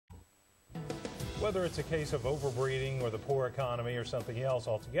Whether it's a case of overbreeding or the poor economy or something else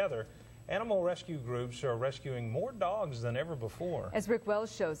altogether, animal rescue groups are rescuing more dogs than ever before. As Rick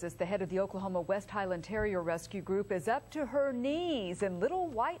Wells shows us, the head of the Oklahoma West Highland Terrier Rescue Group is up to her knees in little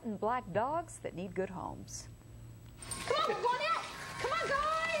white and black dogs that need good homes. Come on, we're going out. Come on,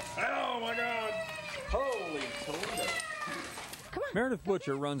 guys. Oh, my God. Holy Toledo. Come on. Meredith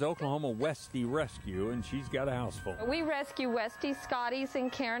Butcher runs Oklahoma Westie Rescue, and she's got a house full. We rescue Westie, Scotties, and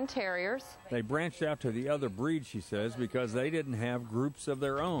Cairn Terriers. They branched out to the other breeds, she says, because they didn't have groups of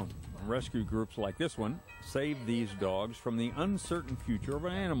their own. Rescue groups like this one saved these dogs from the uncertain future of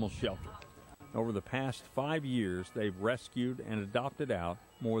an animal shelter. Over the past 5 years, they've rescued and adopted out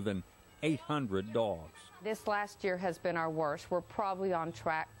more than 800 dogs. This last year has been our worst. We're probably on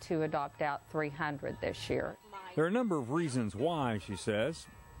track to adopt out 300 this year. There are a number of reasons why, she says.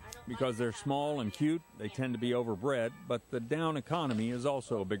 Because they're small and cute, they tend to be overbred, but the down economy is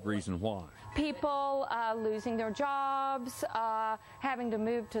also a big reason why. People losing their jobs, having to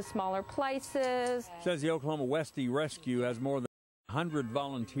move to smaller places. Says the Oklahoma Westie Rescue has more than 100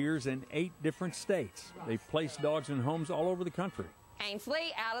 volunteers in 8 different states. They've placed dogs in homes all over the country.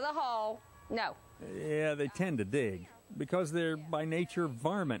 Ainsley, out of the hole. No. Yeah, they tend to dig because they're by nature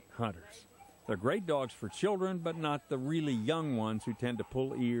varmint hunters. They're great dogs for children, but not the really young ones who tend to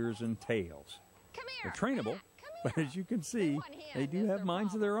pull ears and tails. Come here. They're trainable, but as you can see, they do have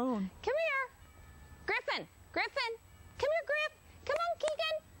minds of their own. Come here. Griffin. Griffin. Come here, Griff. Come on,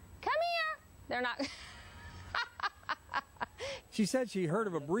 Keegan. Come here. They're not... She said she heard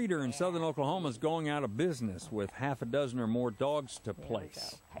of a breeder in southern Oklahoma going out of business with half a dozen or more dogs to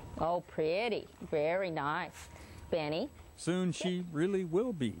place. Oh, pretty. Very nice. Benny. Soon she really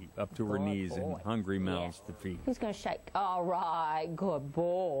will be up to her knees in hungry mouths to feed. Who's going to shake? All right. Good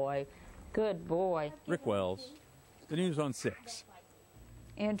boy. Good boy. Rick Wells, the News on 6.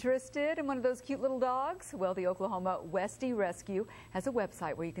 Interested in one of those cute little dogs? Well, the Oklahoma Westie Rescue has a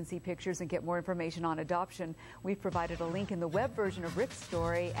website where you can see pictures and get more information on adoption. We've provided a link in the web version of Rick's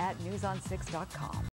story at NewsOn6.com.